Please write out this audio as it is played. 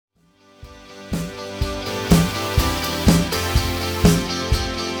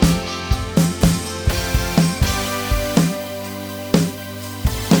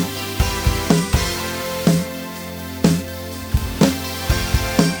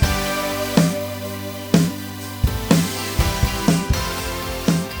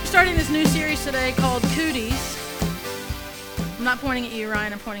series today called Cooties. I'm not pointing at you,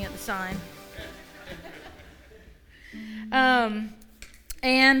 Ryan. I'm pointing at the sign.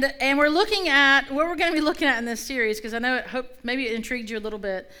 And we're looking at what we're going to be looking at in this series, because I know maybe it intrigued you a little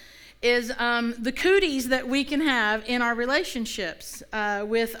bit, is the cooties that we can have in our relationships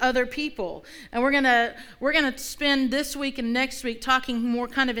with other people. And we're gonna spend this week and next week talking more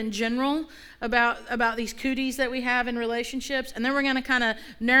kind of in general about these cooties that we have in relationships, and then we're gonna kind of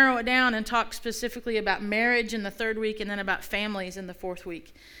narrow it down and talk specifically about marriage in the third week, and then about families in the fourth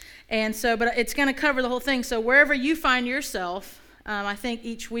week. And so, but it's going to cover the whole thing. So wherever you find yourself, I think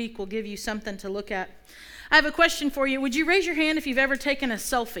each week will give you something to look at. I have a question for you. Would you raise your hand if you've ever taken a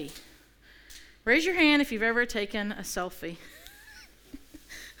selfie? Raise your hand if you've ever taken a selfie.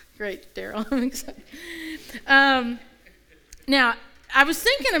 Great, Daryl. I'm excited. Now, I was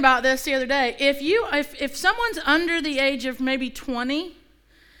thinking about this the other day. If someone's under the age of maybe 20,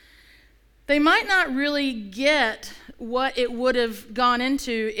 they might not really get what it would have gone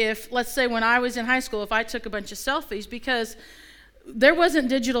into if, let's say when I was in high school, if I took a bunch of selfies, because there wasn't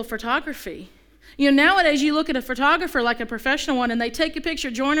digital photography. You know, nowadays you look at a photographer like a professional one, and they take a picture.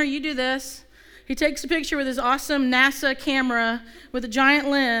 Joyner, you do this. He takes a picture with his awesome NASA camera with a giant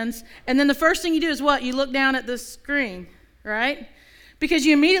lens, and then the first thing you do is what? You look down at the screen, right? Because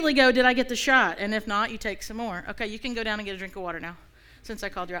you immediately go, did I get the shot? And if not, you take some more. Okay, you can go down and get a drink of water now, since I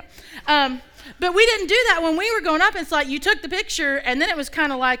called you out. But we didn't do that when we were growing up. It's like you took the picture, and then it was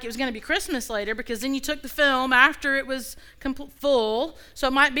kind of like it was going to be Christmas later, because then you took the film after it was full, so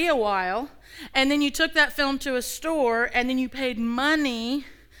it might be a while, and then you took that film to a store, and then you paid money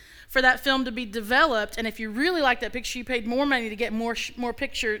for that film to be developed, and if you really liked that picture, you paid more money to get more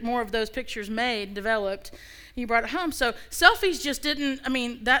of those pictures made, developed, and you brought it home. So selfies just didn't,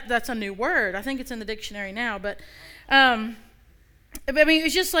 that's a new word. I think it's in the dictionary now, but it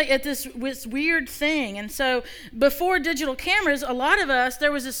was just like this weird thing. And so before digital cameras, a lot of us,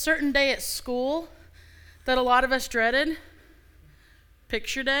 there was a certain day at school that a lot of us dreaded,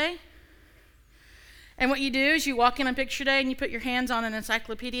 picture day. And what you do is you walk in on picture day and you put your hands on an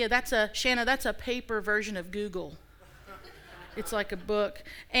encyclopedia. That's a paper version of Google. It's like a book.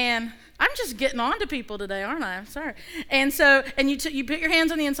 And I'm just getting on to people today, aren't I? I'm sorry. And so, you put your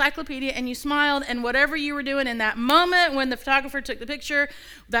hands on the encyclopedia and you smiled, and whatever you were doing in that moment when the photographer took the picture,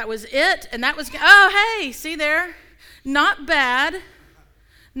 that was it. And that was, oh, hey, see there? Not bad.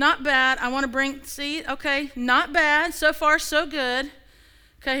 Not bad. I want to okay, not bad. So far, so good.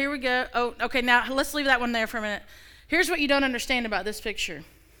 Okay, here we go. Oh, okay, now let's leave that one there for a minute. Here's what you don't understand about this picture.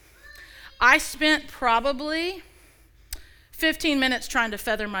 I spent probably 15 minutes trying to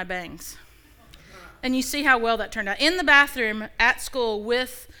feather my bangs. And you see how well that turned out. In the bathroom at school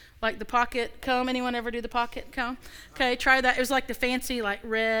with like the pocket comb. Anyone ever do the pocket comb? Okay, try that. It was like the fancy like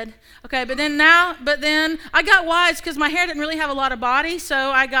red. Okay, but then I got wise because my hair didn't really have a lot of body, so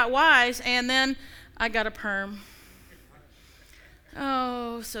I got wise, and then I got a perm.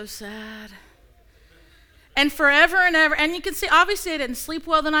 Oh, so sad. And forever and ever, and you can see, obviously I didn't sleep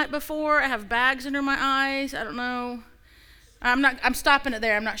well the night before. I have bags under my eyes. I don't know. I'm stopping it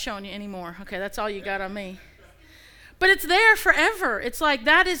there. I'm not showing you anymore. Okay, that's all you got on me. But it's there forever. It's like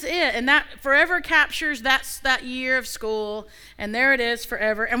that is it. And that forever captures that year of school, and there it is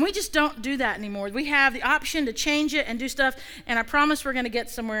forever. And we just don't do that anymore. We have the option to change it and do stuff, and I promise we're going to get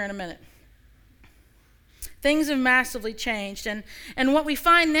somewhere in a minute. Things have massively changed, and what we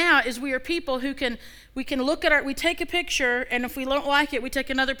find now is we are people who we take a picture, and if we don't like it, we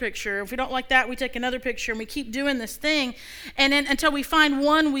take another picture. If we don't like that, we take another picture, and we keep doing this thing, and then until we find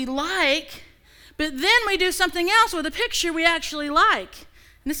one we like, but then we do something else with a picture we actually like.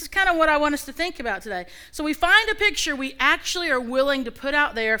 And this is kind of what I want us to think about today. So we find a picture we actually are willing to put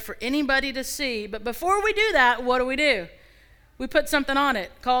out there for anybody to see, but before we do that, what do? We put something on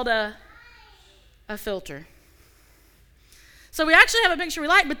it called a filter. So we actually have a picture we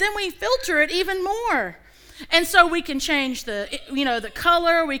like, but then we filter it even more. And so we can change the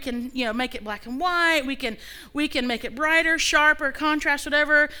color, we can, make it black and white, we can make it brighter, sharper, contrast,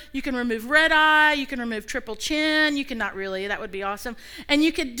 whatever. You can remove red eye, you can remove triple chin, you can not really, that would be awesome. And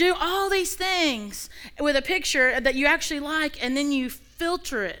you could do all these things with a picture that you actually like, and then you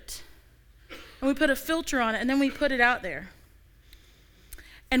filter it. And we put a filter on it, and then we put it out there.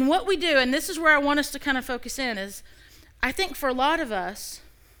 And what we do, and this is where I want us to kind of focus in, is I think for a lot of us,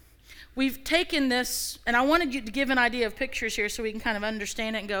 we've taken this, and I wanted you to give an idea of pictures here so we can kind of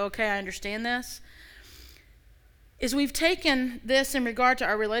understand it and go, okay, I understand this, is we've taken this in regard to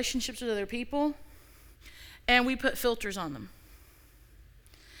our relationships with other people, and we put filters on them.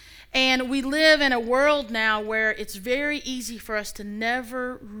 And we live in a world now where it's very easy for us to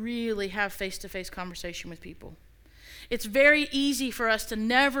never really have face-to-face conversation with people. It's very easy for us to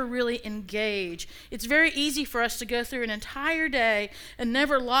never really engage. It's very easy for us to go through an entire day and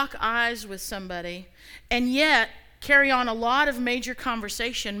never lock eyes with somebody, and yet carry on a lot of major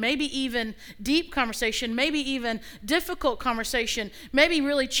conversation, maybe even deep conversation, maybe even difficult conversation, maybe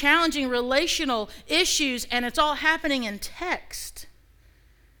really challenging relational issues, and it's all happening in text.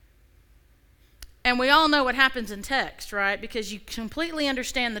 And we all know what happens in text, right? Because you completely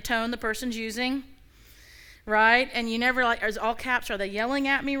understand the tone the person's using, right? And you never is all caps, are they yelling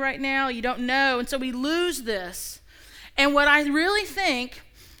at me right now? You don't know. And so we lose this. And what I really think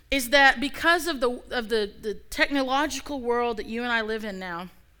is that because of the technological world that you and I live in now,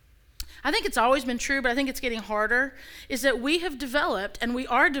 I think it's always been true, but I think it's getting harder, is that we have developed, and we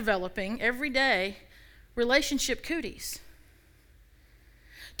are developing every day, relationship cooties.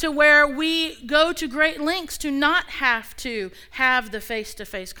 To where we go to great lengths to not have to have the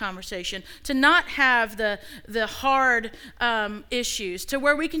face-to-face conversation, to not have the hard issues, to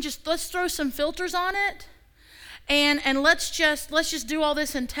where we can let's throw some filters on it, and let's just do all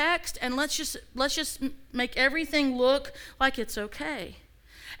this in text, and let's just make everything look like it's okay.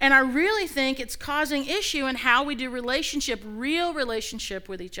 And I really think it's causing issue in how we do real relationship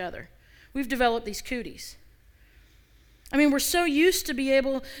with each other. We've developed these cooties. I mean, we're so used to be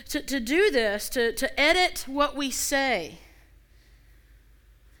able to do this, to edit what we say.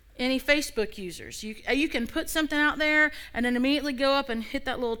 Any Facebook users, you can put something out there and then immediately go up and hit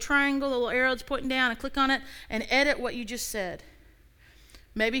that little triangle, the little arrow that's pointing down, and click on it and edit what you just said.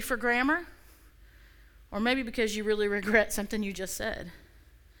 Maybe for grammar, or maybe because you really regret something you just said.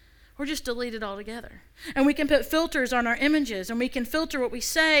 Or just delete it altogether. And we can put filters on our images, and we can filter what we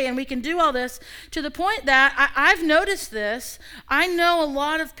say, and we can do all this to the point that I've noticed this. I know a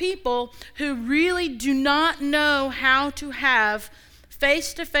lot of people who really do not know how to have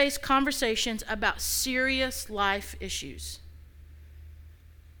face-to-face conversations about serious life issues.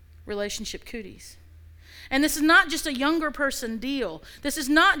 Relationship cooties. And this is not just a younger person deal. This is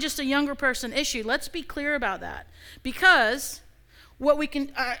not just a younger person issue. Let's be clear about that. Because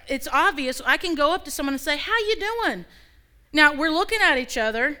it's obvious, I can go up to someone and say, how you doing? Now, we're looking at each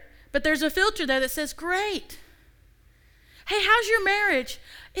other, but there's a filter there that says, great. Hey, how's your marriage?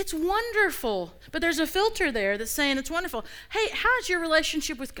 It's wonderful. But there's a filter there that's saying it's wonderful. Hey, how's your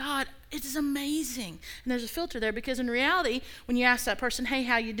relationship with God? It is amazing. And there's a filter there because in reality, when you ask that person, hey,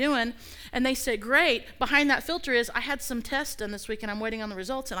 how you doing? And they say, great. Behind that filter is, I had some tests done this week and I'm waiting on the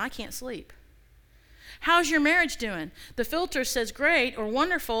results and I can't sleep. How's your marriage doing? The filter says great or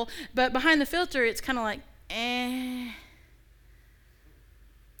wonderful, but behind the filter, it's kind of like, eh.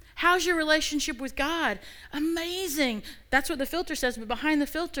 How's your relationship with God? Amazing. That's what the filter says, but behind the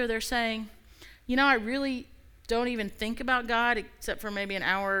filter, they're saying, I really don't even think about God except for maybe an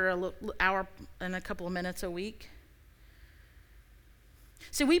hour and a couple of minutes a week.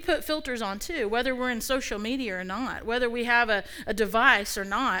 See, we put filters on too, whether we're in social media or not, whether we have a device or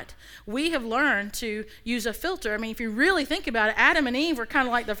not. We have learned to use a filter. I mean, if you really think about it, Adam and Eve were kind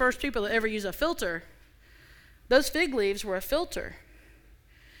of like the first people that ever used a filter. Those fig leaves were a filter.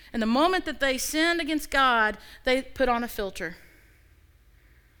 And the moment that they sinned against God, they put on a filter.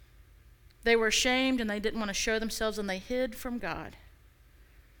 They were ashamed and they didn't want to show themselves and they hid from God.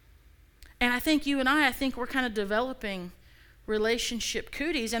 And I think you and I think we're kind of developing relationship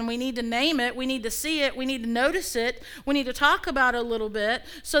cooties, and we need to name it, we need to see it, we need to notice it, we need to talk about it a little bit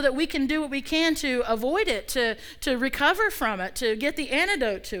so that we can do what we can to avoid it, to recover from it, to get the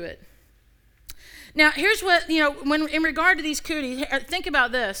antidote to it. Now, here's what, when in regard to these cooties, think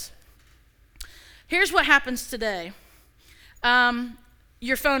about this. Here's what happens today.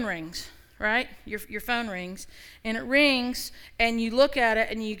 Your phone rings, right? Your phone rings, and it rings, and you look at it,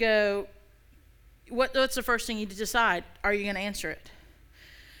 and you go, what's the first thing you decide? Are you going to answer it?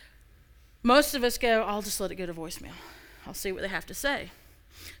 Most of us go, I'll just let it go to voicemail. I'll see what they have to say.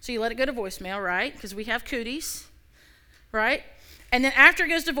 So you let it go to voicemail, right? Because we have cooties, right? And then after it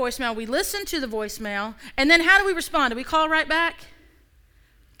goes to voicemail, we listen to the voicemail. And then how do we respond? Do we call right back?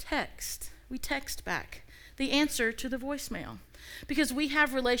 Text. We text back the answer to the voicemail. Because we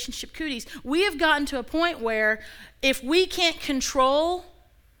have relationship cooties. We have gotten to a point where if we can't control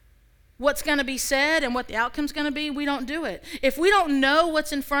what's going to be said and what the outcome's going to be, we don't do it. If we don't know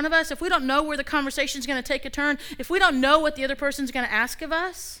what's in front of us, if we don't know where the conversation's going to take a turn, if we don't know what the other person's going to ask of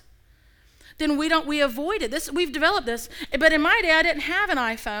us, then we avoid it. We've developed this. But in my day, I didn't have an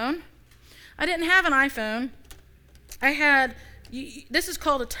iPhone. I had, this is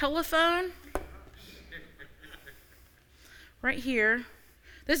called a telephone. Right here.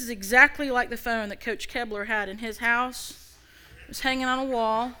 This is exactly like the phone that Coach Kebler had in his house. It was hanging on a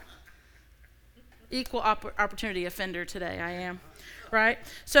wall. Equal opportunity offender today, I am. Right?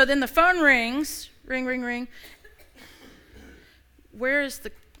 So then the phone rings. Ring, ring, ring. Where's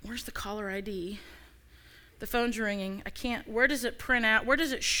the caller ID? The phone's ringing. Where does it print out? Where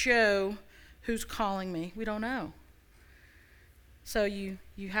does it show who's calling me? We don't know. So you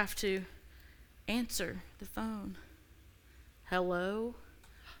have to answer the phone. Hello?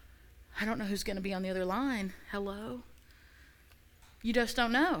 I don't know who's going to be on the other line. Hello? You just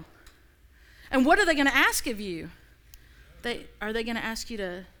don't know. And what are they going to ask of you? Are they going to ask you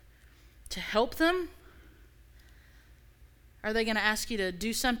to help them? Are they going to ask you to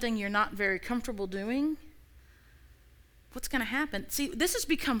do something you're not very comfortable doing? What's going to happen? See, this has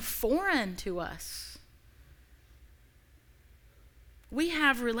become foreign to us. We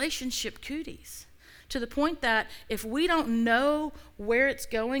have relationship cooties to the point that if we don't know where it's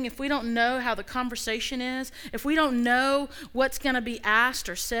going, if we don't know how the conversation is, if we don't know what's going to be asked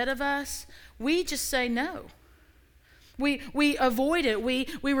or said of us, we just say no. We avoid it. We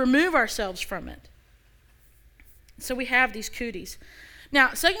remove ourselves from it. So we have these cooties. Now,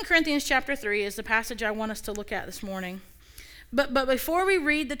 2 Corinthians chapter 3 is the passage I want us to look at this morning. But before we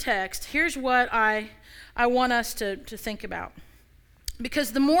read the text, here's what I want us to think about.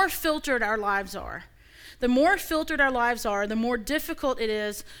 Because the more filtered our lives are, the more difficult it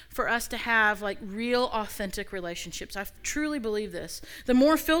is for us to have like real, authentic relationships. I truly believe this. The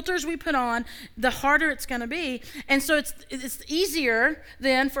more filters we put on, the harder it's going to be. And so it's easier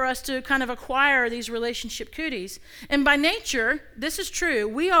then for us to kind of acquire these relationship cooties. And by nature, this is true.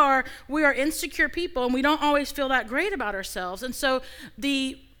 We are insecure people, and we don't always feel that great about ourselves. And so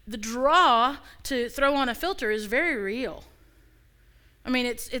the draw to throw on a filter is very real. I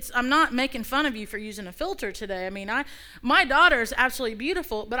mean, I'm not making fun of you for using a filter today. I mean, my daughter is absolutely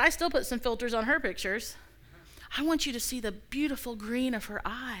beautiful, but I still put some filters on her pictures. I want you to see the beautiful green of her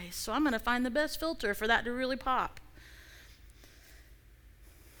eyes, so I'm going to find the best filter for that to really pop.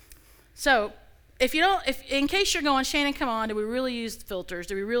 So, in case you're going, Shannon, come on, do we really use filters?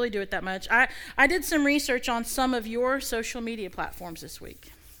 Do we really do it that much? I did some research on some of your social media platforms this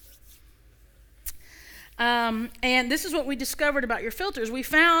week. And this is what we discovered about your filters. We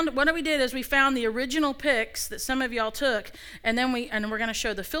found the original pics that some of y'all took, and we're going to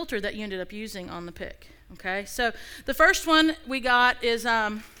show the filter that you ended up using on the pic. Okay, so the first one we got is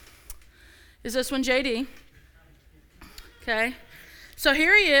this one, JD. Okay, so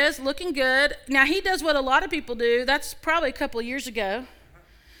here he is, looking good. Now he does what a lot of people do. That's probably a couple of years ago.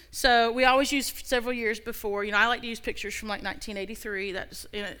 So we always use several years before. I like to use pictures from like 1983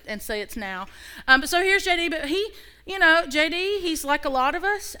 and say it's now. But so here's JD. But JD, he's like a lot of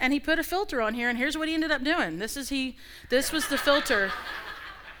us, and he put a filter on here. And here's what he ended up doing. This was the filter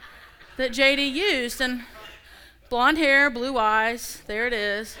that JD used. And blonde hair, blue eyes. There it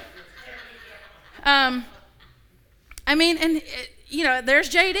is. There's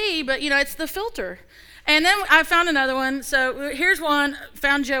JD, but it's the filter. And then I found another one. So here's one.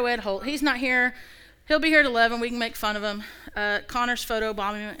 Found Joe Ed Holt. He's not here. He'll be here at 11. We can make fun of him. Connor's photo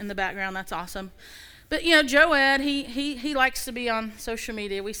bombing in the background. That's awesome. But Joe Ed, he likes to be on social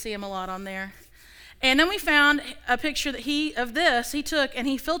media. We see him a lot on there. And then we found a picture that he took and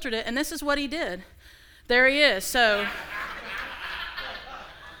he filtered it. And this is what he did. There he is. So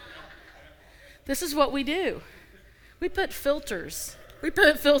this is what we do. We put filters. We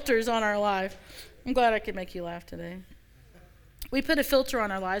put filters on our life. I'm glad I could make you laugh today. We put a filter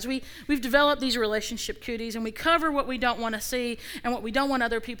on our lives. We've developed these relationship cooties, and we cover what we don't want to see and what we don't want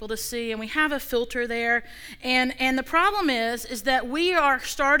other people to see, and we have a filter there. And the problem is that we are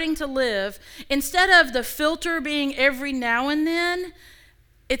starting to live, instead of the filter being every now and then,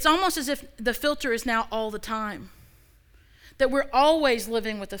 it's almost as if the filter is now all the time. That we're always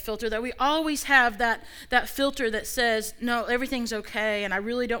living with a filter, that we always have that filter that says, no, everything's okay, and I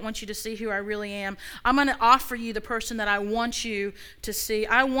really don't want you to see who I really am. I'm going to offer you the person that I want you to see.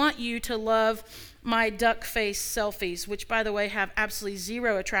 I want you to love my duck face selfies, which, by the way, have absolutely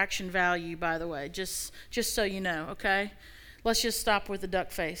zero attraction value, by the way, just so you know, okay? Let's just stop with the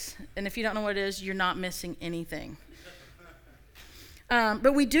duck face. And if you don't know what it is, you're not missing anything.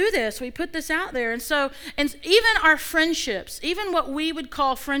 But we do this, we put this out there. And even our friendships, even what we would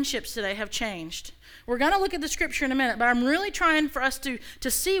call friendships today have changed. We're going to look at the scripture in a minute, but I'm really trying for us to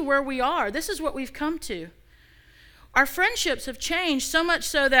see where we are. This is what we've come to. Our friendships have changed so much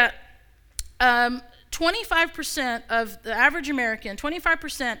so that 25% of the average American,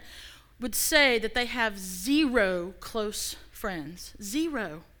 25% would say that they have zero close friends.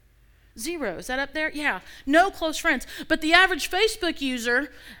 Zero. 0. Is that up there? Yeah. No close friends. But the average Facebook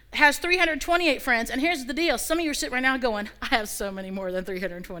user has 328 friends. And here's the deal. Some of you are sitting right now going, I have so many more than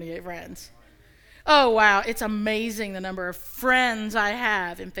 328 friends. Oh, wow. It's amazing the number of friends I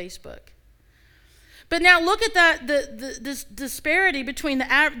have in Facebook. But now look at that, this disparity between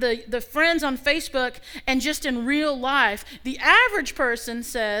the friends on Facebook and just in real life. The average person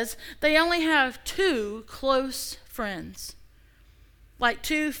says they only have 2 close friends. Like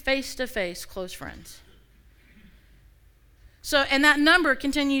 2 face-to-face close friends. So, and that number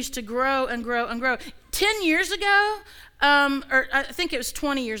continues to grow and grow and grow. 10 years ago, or I think it was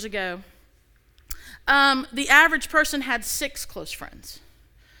 20 years ago, the average person had 6 close friends.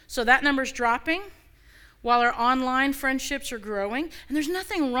 So that number's dropping while our online friendships are growing. And there's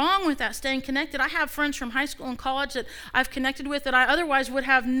nothing wrong with that, staying connected. I have friends from high school and college that I've connected with that I otherwise would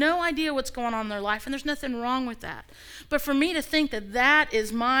have no idea what's going on in their life, and there's nothing wrong with that. But for me to think that that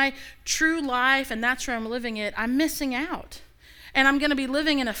is my true life and that's where I'm living it, I'm missing out. And I'm going to be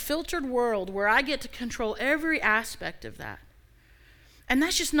living in a filtered world where I get to control every aspect of that. And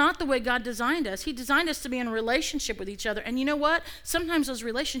that's just not the way God designed us. He designed us to be in a relationship with each other. And you know what? Sometimes those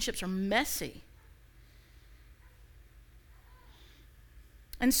relationships are messy.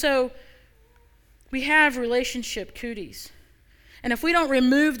 And so we have relationship cooties. And if we don't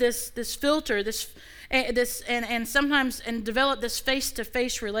remove this filter, and sometimes develop this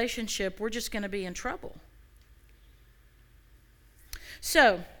face-to-face relationship, we're just going to be in trouble.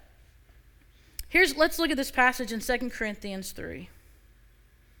 So, let's look at this passage in 2 Corinthians 3.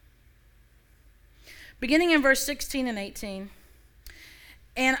 Beginning in verse 16 and 18.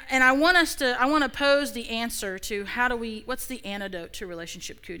 And I want to pose the answer to what's the antidote to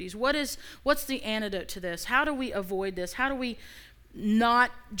relationship cooties? What's the antidote to this? How do we avoid this? How do we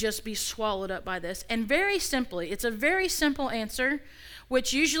not just be swallowed up by this? And very simply, it's a very simple answer,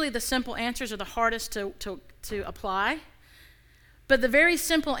 which usually the simple answers are the hardest to apply. But the very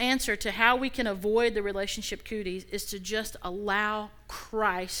simple answer to how we can avoid the relationship cooties is to just allow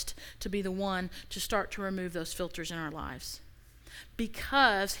Christ to be the one to start to remove those filters in our lives.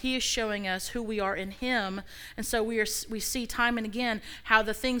 Because he is showing us who we are in him. And so we see time and again how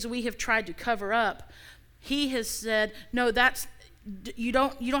the things we have tried to cover up, he has said, no, you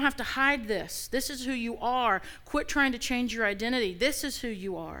don't have to hide this. This is who you are. Quit trying to change your identity. This is who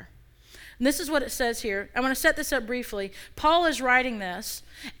you are. And this is what it says here. I want to set this up briefly. Paul is writing this,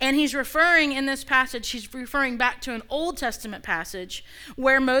 and he's referring in this passage, he's referring back to an Old Testament passage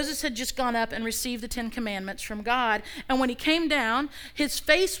where Moses had just gone up and received the 10 Commandments from God. And when he came down, his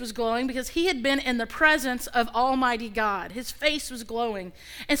face was glowing because he had been in the presence of Almighty God. His face was glowing.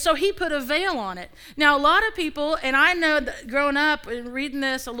 And so he put a veil on it. Now, a lot of people, and I know that growing up and reading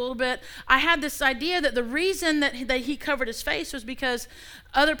this a little bit, I had this idea that the reason that he covered his face was because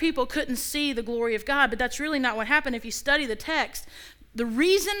other people couldn't see the glory of God, but that's really not what happened. If you study the text, the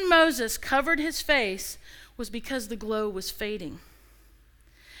reason Moses covered his face was because the glow was fading.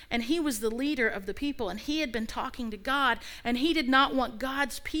 And he was the leader of the people, and he had been talking to God, and he did not want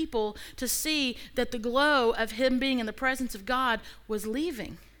God's people to see that the glow of him being in the presence of God was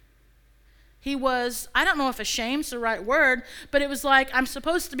leaving. He was, I don't know if ashamed's the right word, but it was like, I'm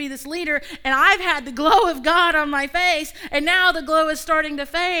supposed to be this leader, and I've had the glow of God on my face, and now the glow is starting to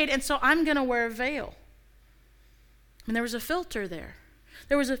fade, and so I'm going to wear a veil. And there was a filter there.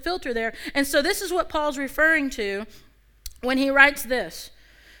 There was a filter there. And so this is what Paul's referring to when he writes this,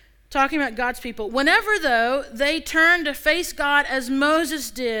 talking about God's people. Whenever, though, they turn to face God as Moses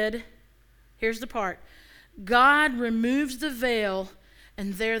did, here's the part, God removes the veil,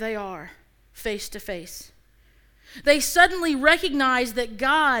 and there they are, face to face. They suddenly recognize that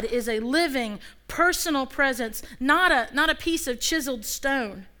God is a living, personal presence, not a piece of chiseled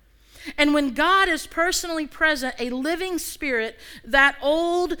stone. And when God is personally present, a living spirit, that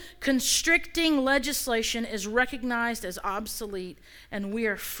old constricting legislation is recognized as obsolete, and we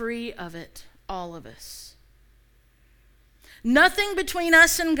are free of it, all of us. Nothing between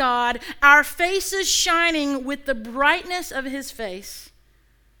us and God, our faces shining with the brightness of his face.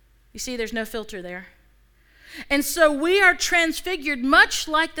 You see, there's no filter there. And so we are transfigured much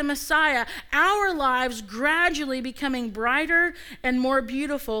like the Messiah, our lives gradually becoming brighter and more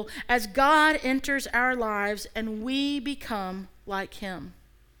beautiful as God enters our lives and we become like him.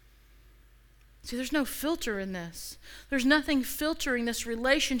 See, there's no filter in this. There's nothing filtering this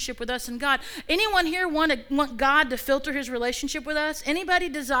relationship with us and God. Anyone here want God to filter his relationship with us? Anybody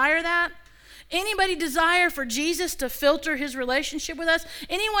desire that? Anybody desire for Jesus to filter his relationship with us?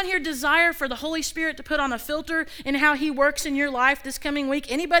 Anyone here desire for the Holy Spirit to put on a filter in how he works in your life this coming week?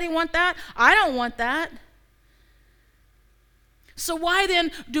 Anybody want that? I don't want that. So why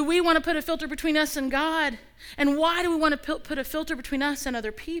then do we want to put a filter between us and God? And why do we want to put a filter between us and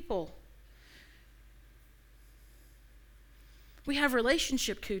other people? We have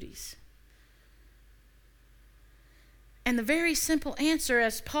relationship cooties. And the very simple answer,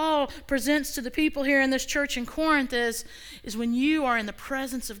 as Paul presents to the people here in this church in Corinth, is when you are in the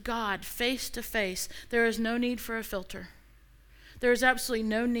presence of God face to face, there is no need for a filter. There is absolutely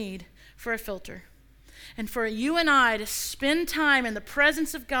no need for a filter. And for you and I to spend time in the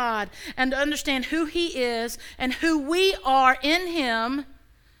presence of God and to understand who He is and who we are in Him,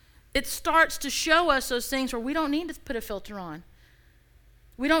 it starts to show us those things where we don't need to put a filter on.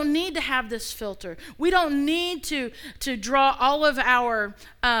 We don't need to have this filter. We don't need to draw all of our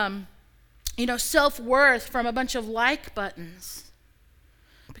self-worth from a bunch of like buttons.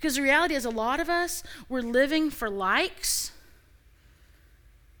 Because the reality is, a lot of us, we're living for likes,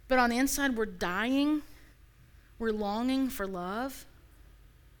 but on the inside we're dying. We're longing for love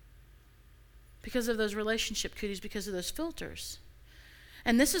because of those relationship cooties, because of those filters.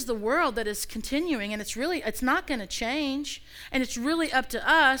 And this is the world that is continuing, and it's not going to change. And it's really up to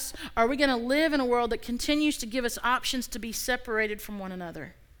us. Are we going to live in a world that continues to give us options to be separated from one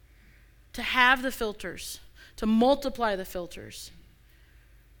another? To have the filters, to multiply the filters?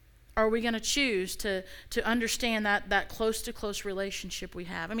 Are we going to choose to understand that close-to-close relationship we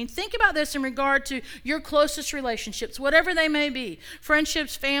have? I mean, think about this in regard to your closest relationships, whatever they may be.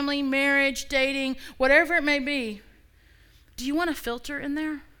 Friendships, family, marriage, dating, whatever it may be. Do you want a filter in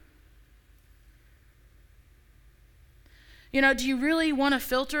there? Do you really want to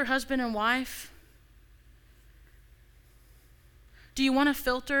filter husband and wife? Do you want to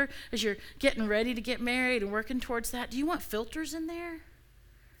filter as you're getting ready to get married and working towards that? Do you want filters in there?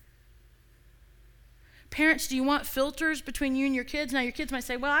 Parents, do you want filters between you and your kids? Now, your kids might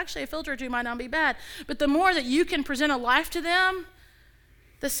say, well, actually, a filter or two might not be bad. But the more that you can present a life to them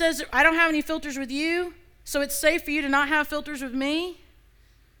that says, I don't have any filters with you, so it's safe for you to not have filters with me,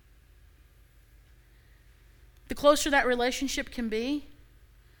 the closer that relationship can be.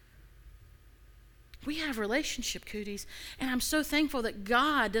 We have relationship cooties, and I'm so thankful that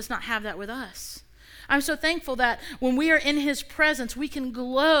God does not have that with us. I'm so thankful that when we are in His presence, we can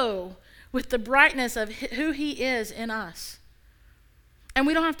glow with the brightness of who He is in us. And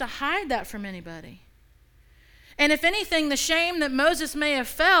we don't have to hide that from anybody. And if anything, the shame that Moses may have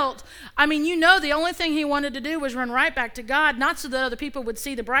felt, the only thing he wanted to do was run right back to God, not so that other people would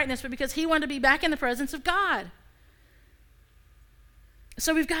see the brightness, but because he wanted to be back in the presence of God.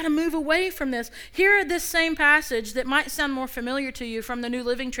 So we've got to move away from this. Here, this same passage that might sound more familiar to you from the New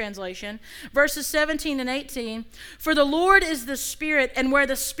Living Translation, verses 17 and 18. For the Lord is the Spirit, and where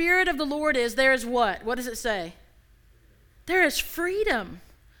the Spirit of the Lord is, there is what? What does it say? There is freedom.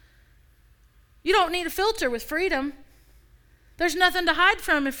 You don't need a filter with freedom. There's nothing to hide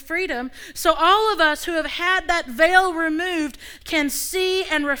from in freedom. So all of us who have had that veil removed can see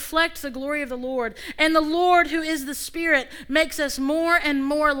and reflect the glory of the Lord. And the Lord, who is the Spirit, makes us more and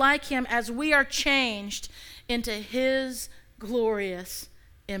more like Him as we are changed into His glorious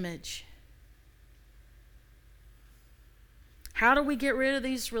image. How do we get rid of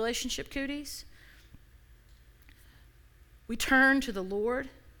these relationship cooties? We turn to the Lord.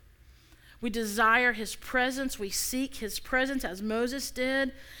 We desire His presence. We seek His presence as Moses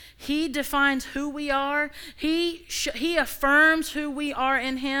did. He defines who we are. He affirms who we are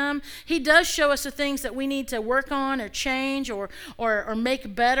in Him. He does show us the things that we need to work on or change or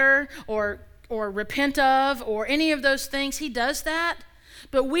make better or repent of or any of those things. He does that.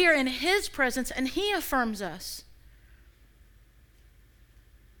 But we are in His presence and He affirms us.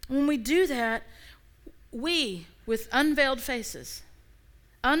 When we do that, we, with unveiled faces,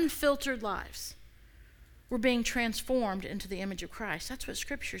 unfiltered lives, we're being transformed into the image of Christ. That's what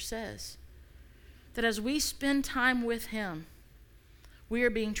Scripture says. That as we spend time with Him, we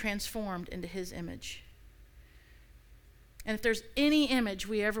are being transformed into His image. And if there's any image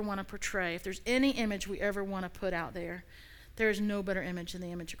we ever want to portray, if there's any image we ever want to put out there, there is no better image than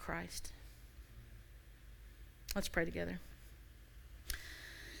the image of Christ. Let's pray together.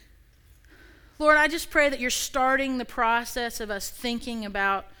 Lord, I just pray that you're starting the process of us thinking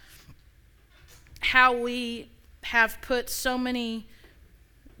about how we have put so many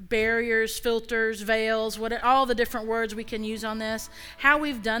barriers, filters, veils, all the different words we can use on this, how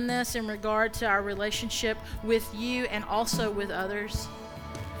we've done this in regard to our relationship with you and also with others.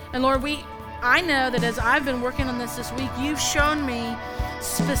 And Lord, I know that as I've been working on this week, you've shown me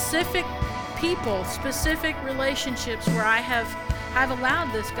specific people, specific relationships where I've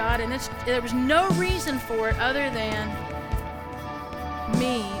allowed this, God, and there was no reason for it other than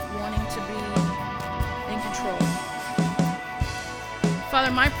me wanting to be in control. Father,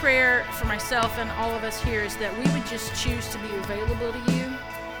 my prayer for myself and all of us here is that we would just choose to be available to you,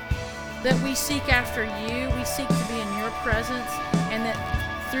 that we seek after you, we seek to be in your presence, and that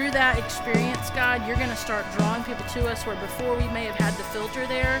through that experience, God, you're going to start drawing people to us where before we may have had the filter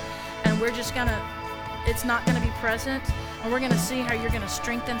there, and we're just going to, it's not going to be present, and we're going to see how you're going to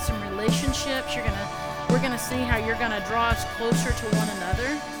strengthen some relationships. We're going to see how you're going to draw us closer to one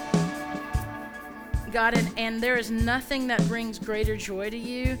another. God, and there is nothing that brings greater joy to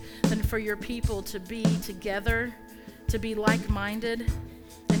you than for your people to be together, to be like-minded,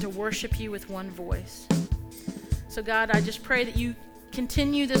 and to worship you with one voice. So God, I just pray that you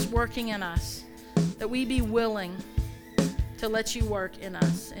continue this working in us, that we be willing to let you work in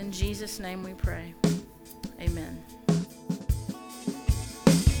us. In Jesus' name we pray. Amen.